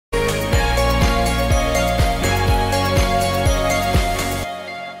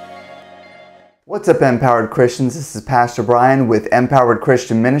What's up, Empowered Christians? This is Pastor Brian with Empowered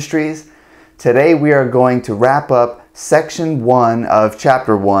Christian Ministries. Today we are going to wrap up section 1 of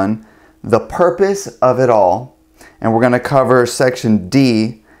chapter 1, the purpose of it all. And we're going to cover section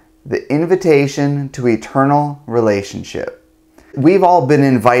D, the invitation to eternal relationship. We've all been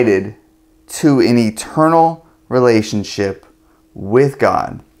invited to an eternal relationship with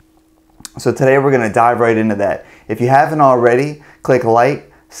God. So today we're going to dive right into that. If you haven't already, click like,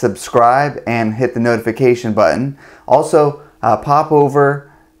 subscribe, and hit the notification button. Also, pop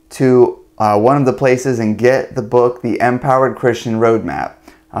over to one of the places and get the book, The Empowered Christian Roadmap.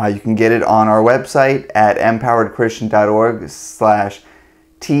 You can get it on our website at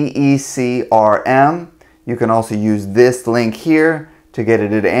empoweredchristian.org/TECRM. You can also use this link here to get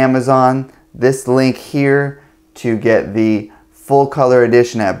it at Amazon, this link here to get the full color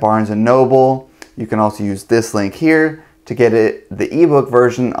edition at Barnes & Noble. You can also use this link here to get the ebook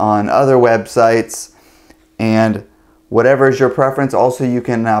version on other websites, and whatever is your preference. Also, you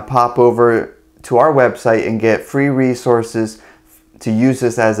can pop over to our website and get free resources to use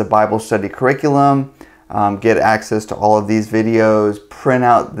this as a Bible study curriculum, get access to all of these videos, print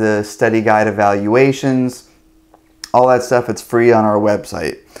out the study guide evaluations, all that stuff. It's free on our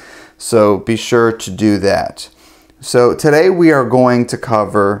website, so be sure to do that. So today we are going to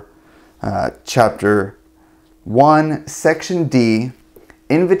cover chapter 1, section D,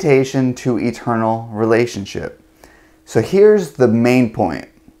 invitation to eternal relationship. So here's the main point.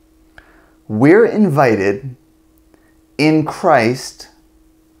 We're invited in Christ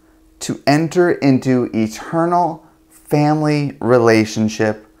to enter into eternal family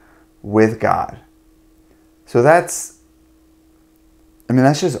relationship with God. So that's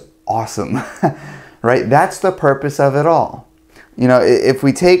just awesome, right? That's the purpose of it all. You know, if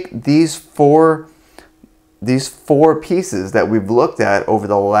we take these four pieces that we've looked at over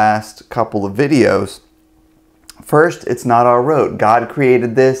the last couple of videos, first, it's not our road. God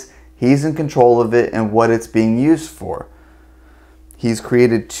created this. He's in control of it and what it's being used for. He's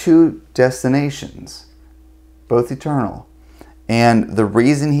created two destinations, both eternal. And the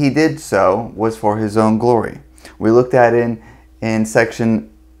reason he did so was for his own glory. We looked at in section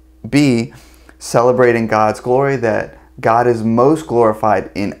B, celebrating God's glory, that God is most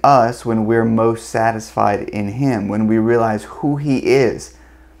glorified in us when we're most satisfied in Him, when we realize who He is,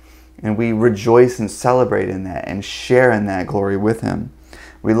 and we rejoice and celebrate in that and share in that glory with Him.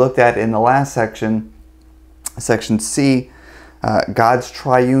 We looked at in the last section, section C, God's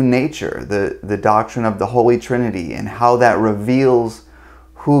triune nature, the doctrine of the Holy Trinity, and how that reveals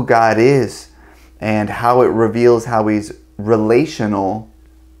who God is and how it reveals how He's relational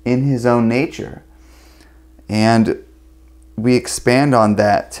in His own nature. And we expand on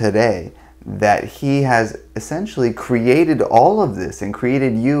that today, that He has essentially created all of this and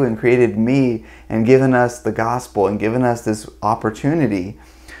created you and created me and given us the gospel and given us this opportunity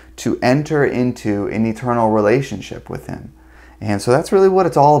to enter into an eternal relationship with Him. And so that's really what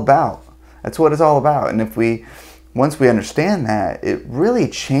it's all about. That's what it's all about. And once we understand that, it really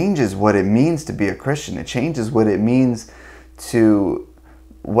changes what it means to be a Christian. It changes what it means to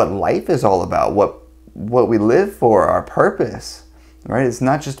what life is all about, what we live for, our purpose, right? It's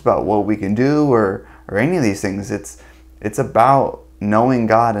not just about what we can do or any of these things. It's about knowing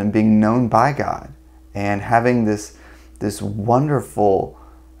God and being known by God and having this wonderful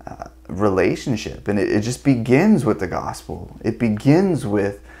relationship. And it just begins with the gospel. It begins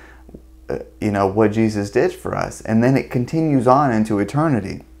with what Jesus did for us, and then it continues on into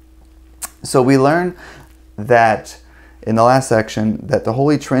eternity. So we learn that in the last section that the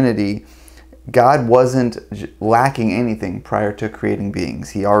Holy Trinity, God wasn't lacking anything prior to creating beings.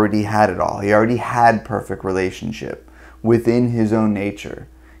 He already had it all. He already had perfect relationship within His own nature.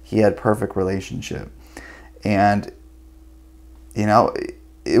 He had perfect relationship. And,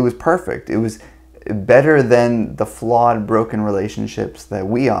 it was perfect. It was better than the flawed, broken relationships that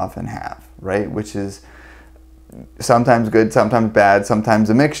we often have, right? Which is sometimes good, sometimes bad, sometimes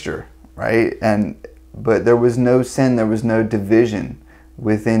a mixture, right? But there was no sin, there was no division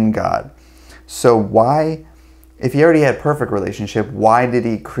within God. So why, if He already had perfect relationship, why did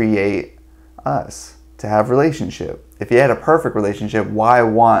He create us to have relationship? If He had a perfect relationship, why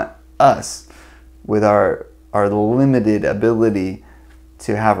want us with our limited ability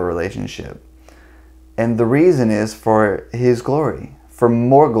to have a relationship? And the reason is for His glory, for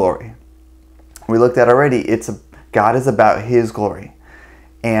more glory. We looked at already, God is about His glory.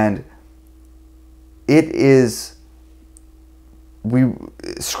 And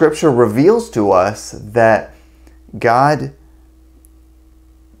Scripture reveals to us that God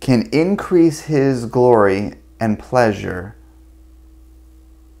can increase His glory and pleasure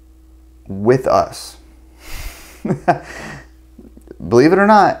with us. Believe it or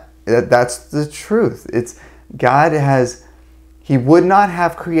not, that's the truth. He would not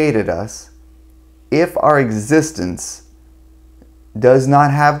have created us if our existence does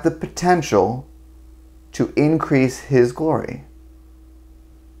not have the potential to increase His glory.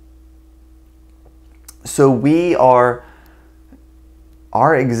 So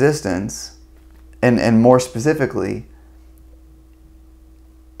our existence, and more specifically,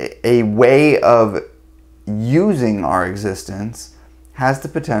 a way of using our existence has the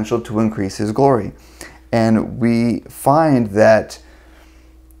potential to increase His glory. And we find that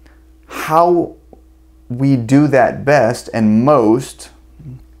how we do that best and most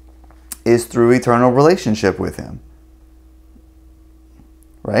is through eternal relationship with Him.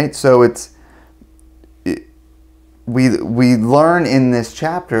 Right? So we learn in this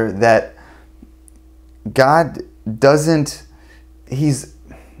chapter that God doesn't,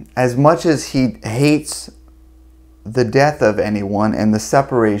 as much as He hates the death of anyone and the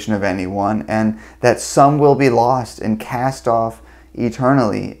separation of anyone, and that some will be lost and cast off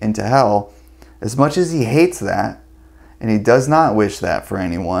eternally into hell, as much as He hates that, and He does not wish that for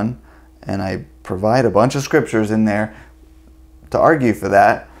anyone, and I provide a bunch of scriptures in there to argue for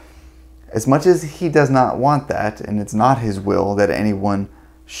that, as much as He does not want that, and it's not His will that anyone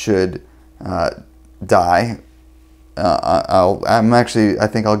should die, I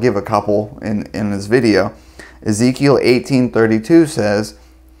think I'll give a couple in this video. Ezekiel 18:32 says,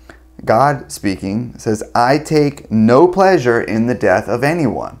 God speaking says, I take no pleasure in the death of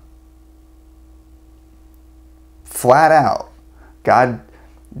anyone. Flat out. God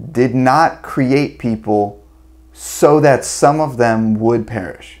did not create people so that some of them would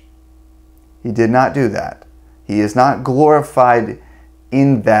perish. He did not do that. He is not glorified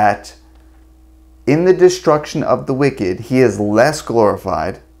in that. In the destruction of the wicked, He is less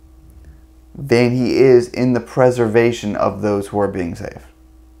glorified than He is in the preservation of those who are being saved.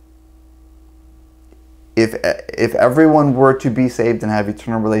 If everyone were to be saved and have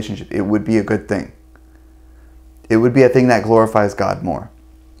eternal relationship, it would be a good thing. It would be a thing that glorifies God more.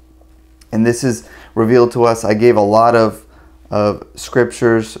 And this is revealed to us. I gave a lot of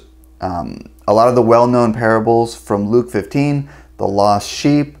scriptures, a lot of the well-known parables from Luke 15, the lost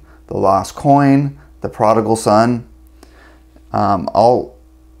sheep, the lost coin, the prodigal son.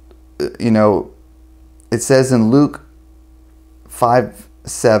 It says in Luke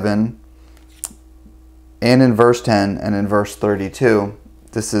 5:7 and in verse 10 and in verse 32,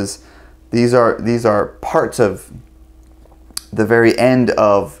 these are parts of the very end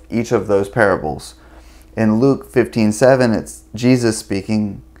of each of those parables. In Luke 15:7, it's Jesus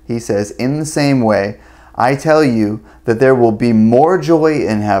speaking. He says, in the same way, I tell you that there will be more joy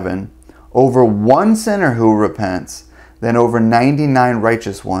in heaven over one sinner who repents than over 99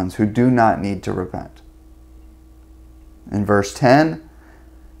 righteous ones who do not need to repent. In verse 10,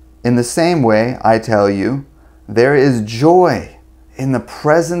 in the same way, I tell you, there is joy in the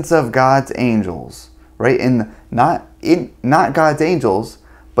presence of God's angels, right? Not God's angels,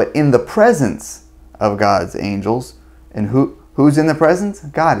 but in the presence of God's angels. And who's in the presence?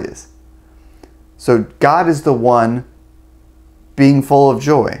 God is. So God is the one being full of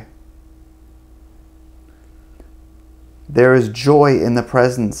joy. There is joy in the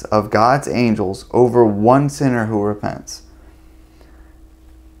presence of God's angels over one sinner who repents.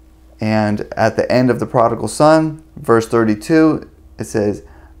 And at the end of the prodigal son, verse 32, it says,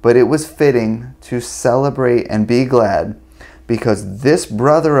 but it was fitting to celebrate and be glad, because this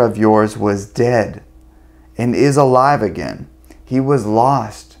brother of yours was dead and is alive again. He was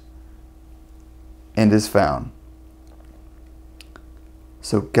lost and is found.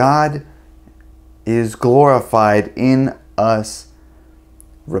 So God is glorified in us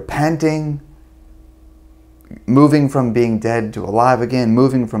repenting, moving from being dead to alive again,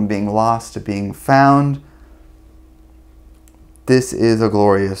 moving from being lost to being found. This is a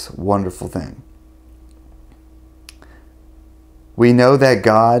glorious, wonderful thing. We know that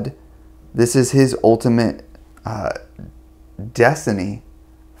God, this is His ultimate destiny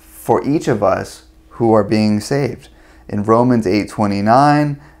for each of us who are being saved. In Romans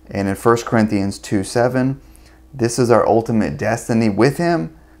 8:29 and in 1 Corinthians 2:7, this is our ultimate destiny with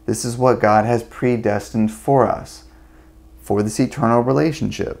Him. This is what God has predestined for us, for this eternal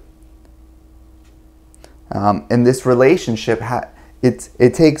relationship. And this relationship,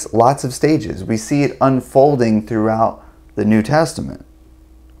 it takes lots of stages. We see it unfolding throughout the New Testament,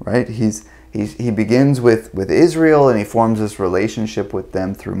 right? He begins with Israel, and He forms this relationship with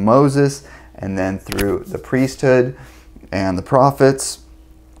them through Moses, and then through the priesthood and the prophets.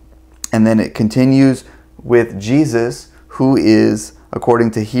 And then it continues with Jesus, who is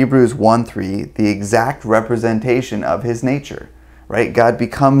according to Hebrews 1:3, the exact representation of his nature, right? God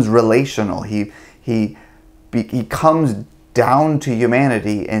becomes relational. He comes down to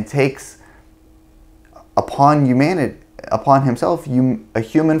humanity and takes upon himself a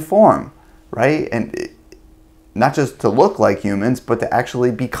human form, right? And not just to look like humans, but to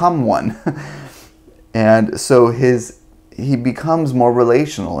actually become one. And so he becomes more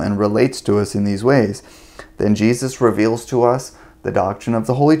relational and relates to us in these ways. Then Jesus reveals to us the doctrine of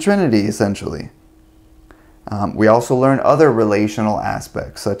the Holy Trinity, essentially. We also learn other relational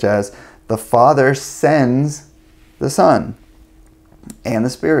aspects, such as the Father sends the Son and the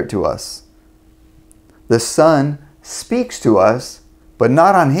Spirit to us. The Son speaks to us, but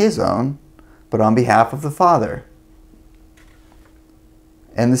not on his own, but on behalf of the Father.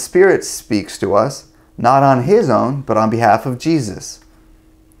 And the Spirit speaks to us, not on his own, but on behalf of Jesus.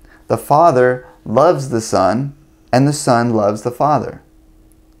 The Father loves the Son, and the Son loves the Father.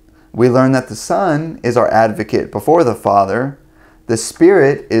 We learn that the Son is our advocate before the Father. The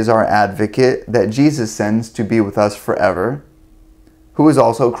Spirit is our advocate that Jesus sends to be with us forever, who is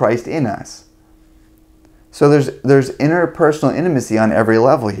also Christ in us. So there's interpersonal intimacy on every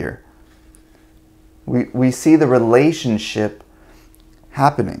level here. We see the relationship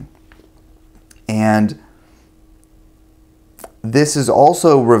happening. And this is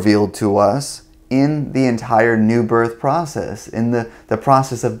also revealed to us in the entire new birth process, in the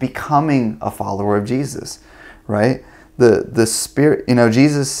process of becoming a follower of Jesus, right? The Spirit,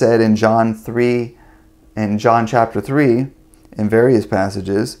 Jesus said in John chapter 3, in various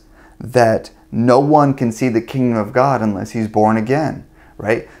passages, that no one can see the kingdom of God unless he's born again,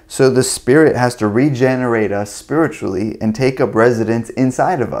 right? So the Spirit has to regenerate us spiritually and take up residence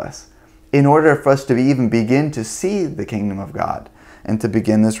inside of us in order for us to even begin to see the kingdom of God and to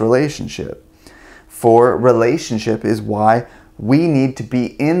begin this relationship. For relationship is why we need to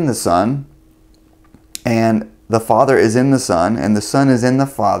be in the Son, and the Father is in the Son, and the Son is in the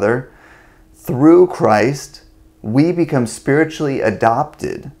Father. Through Christ, we become spiritually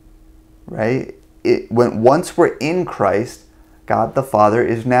adopted, right? Once we're in Christ, God the Father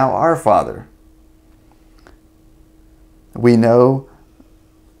is now our Father. We know,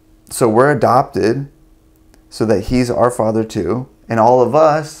 so we're adopted so that he's our Father too, and all of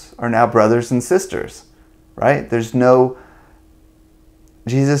us are now brothers and sisters, right?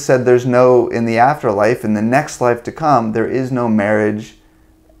 Jesus said there's no, in the afterlife, in the next life to come, there is no marriage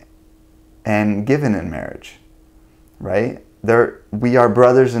and given in marriage, right? We are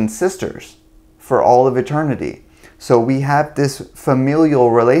brothers and sisters for all of eternity. So we have this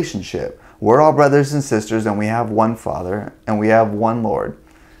familial relationship. We're all brothers and sisters, and we have one Father, and we have one Lord,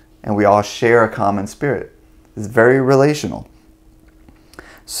 and we all share a common Spirit. It's very relational.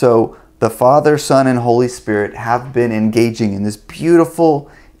 So the Father, Son, and Holy Spirit have been engaging in this beautiful,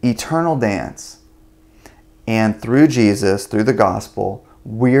 eternal dance. And through Jesus, through the gospel,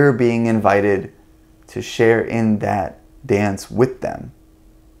 we're being invited to share in that dance with them.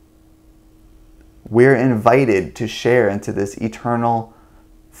 We're invited to share into this eternal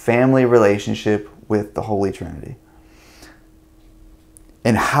family relationship with the Holy Trinity.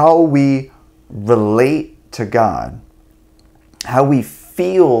 And how we relate to God, how we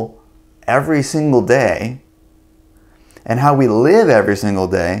feel every single day, and how we live every single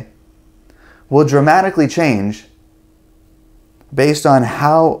day will dramatically change based on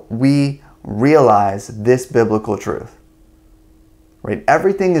how we realize this biblical truth. Right?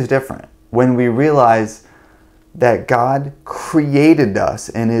 Everything is different when we realize that God created us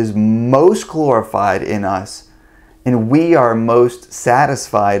and is most glorified in us, and we are most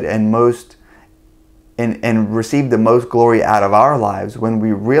satisfied and receive the most glory out of our lives when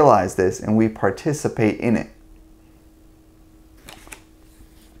we realize this and we participate in it.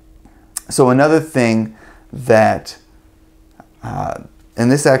 So another thing that, and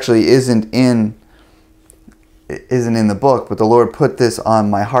this actually isn't in the book, but the Lord put this on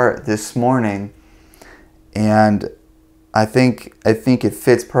my heart this morning, and I think it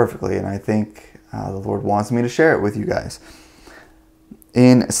fits perfectly, and I think the Lord wants me to share it with you guys.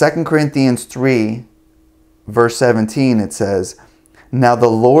 In 2 Corinthians 3, verse 17, it says, "Now the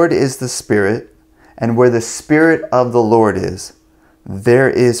Lord is the Spirit, and where the Spirit of the Lord is, there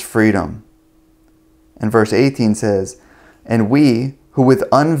is freedom." And verse 18 says, "And we, who with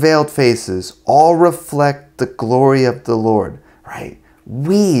unveiled faces all reflect the glory of the Lord," right?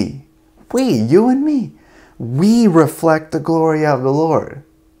 We, you and me, we reflect the glory of the Lord,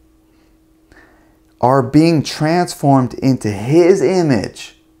 are being transformed into His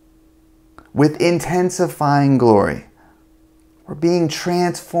image with intensifying glory. We're being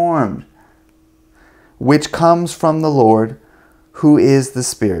transformed, which comes from the Lord, who is the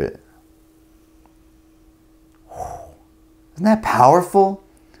Spirit. Isn't that powerful?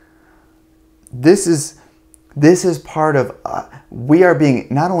 This is part of, we are being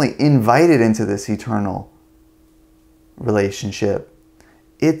not only invited into this eternal relationship,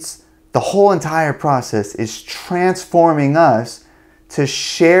 it's the whole entire process is transforming us to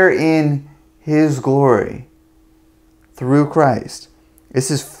share in His glory through Christ.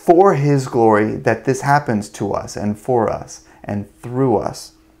 This is for His glory that this happens to us and for us and through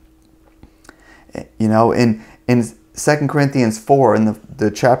us. You know, in 2 Corinthians 4, in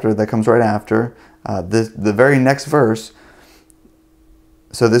the chapter that comes right after, the very next verse,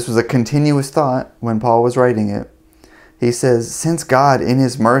 so this was a continuous thought when Paul was writing it. He says, since God in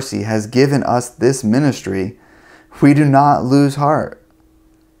His mercy has given us this ministry, we do not lose heart.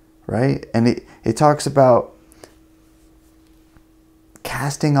 Right? And it talks about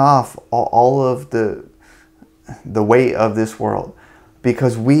casting off all of the weight of this world,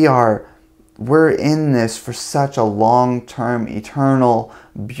 because we're in this for such a long-term, eternal,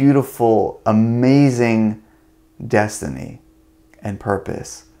 beautiful, amazing destiny and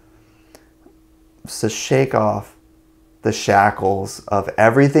purpose. So shake off the shackles of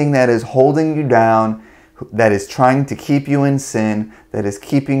everything that is holding you down, that is trying to keep you in sin, that is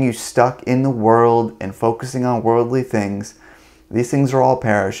keeping you stuck in the world and focusing on worldly things. These things are all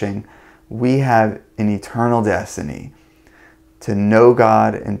perishing. We have an eternal destiny to know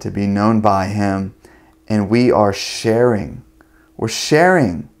God and to be known by Him. And we are sharing. We're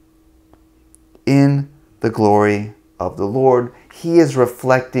sharing in the glory of the Lord. He is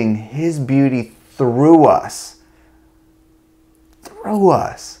reflecting His beauty through us. Through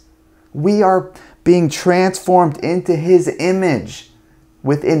us. We are being transformed into His image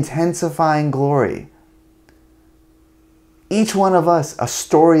with intensifying glory. Each one of us, a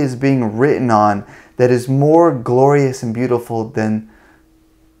story is being written on that is more glorious and beautiful than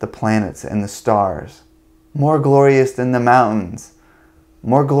the planets and the stars. More glorious than the mountains.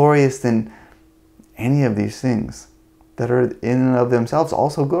 More glorious than any of these things that are in and of themselves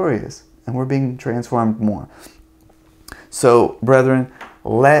also glorious. And we're being transformed more. So, brethren,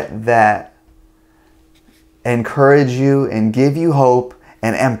 let that encourage you and give you hope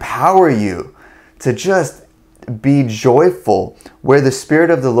and empower you to just be joyful. Where the Spirit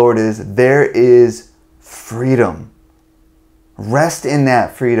of the Lord is, there is freedom. Rest in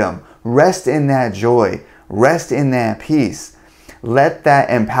that freedom. Rest in that joy. Rest in that peace. Let that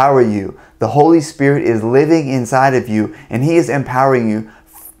empower you. The Holy Spirit is living inside of you, and He is empowering you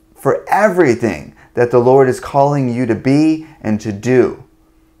for everything that the Lord is calling you to be and to do.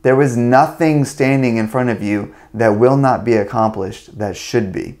 There is nothing standing in front of you that will not be accomplished that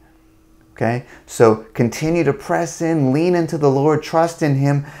should be. Okay? So continue to press in, lean into the Lord, trust in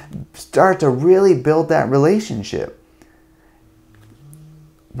Him, start to really build that relationship.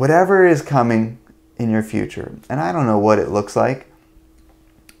 Whatever is coming in your future, and I don't know what it looks like,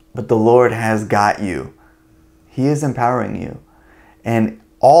 but the Lord has got you. He is empowering you. And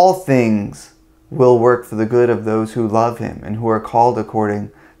all things will work for the good of those who love Him and who are called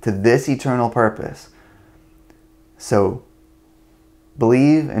according to this eternal purpose. So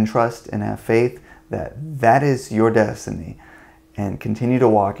believe and trust and have faith that that is your destiny, and continue to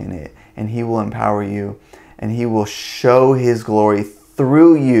walk in it, and He will empower you, and He will show His glory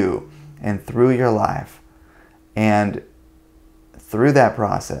through you and through your life. And through that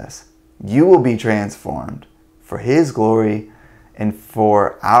process, you will be transformed for His glory and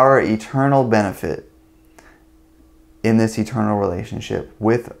for our eternal benefit in this eternal relationship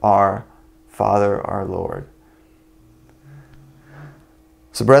with our Father, our Lord.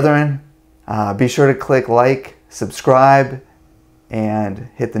 So brethren, be sure to click like, subscribe, and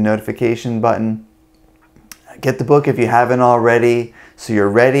hit the notification button. Get the book if you haven't already, so you're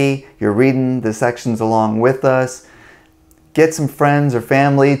ready, you're reading the sections along with us. Get some friends or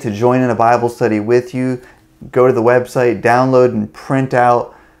family to join in a Bible study with you. Go to the website, download and print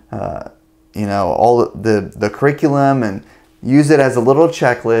out all the curriculum, and use it as a little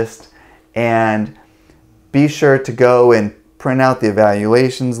checklist. And be sure to go and print out the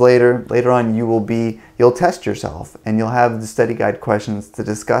evaluations later. Later on, you'll test yourself, and you'll have the study guide questions to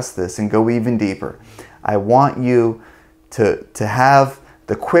discuss this and go even deeper. I want you to have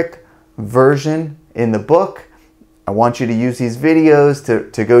the quick version in the book. I want you to use these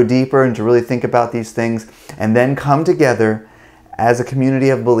videos to go deeper and to really think about these things, and then come together as a community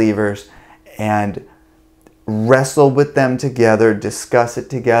of believers and wrestle with them together, discuss it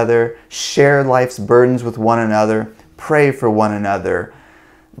together, share life's burdens with one another, pray for one another,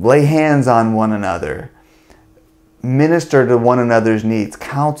 lay hands on one another, minister to one another's needs,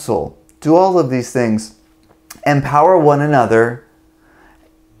 counsel, do all of these things Empower one another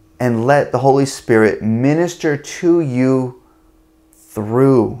and let the Holy Spirit minister to you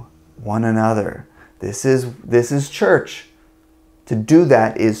through one another. This is church. To do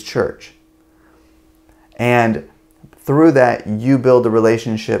that is church. And through that, you build the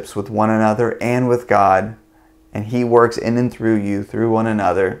relationships with one another and with God. And He works in and through you, through one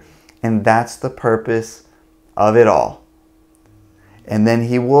another. And that's the purpose of it all. And then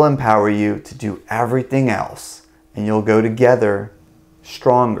He will empower you to do everything else. And you'll go together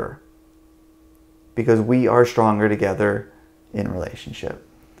stronger. Because we are stronger together in relationship.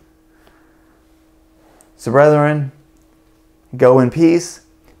 So brethren, go in peace.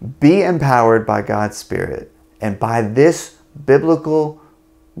 Be empowered by God's Spirit. And by this biblical,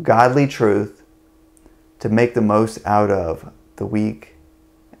 godly truth to make the most out of the week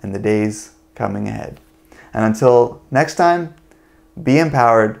and the days coming ahead. And until next time, be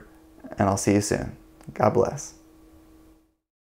empowered, and I'll see you soon. God bless.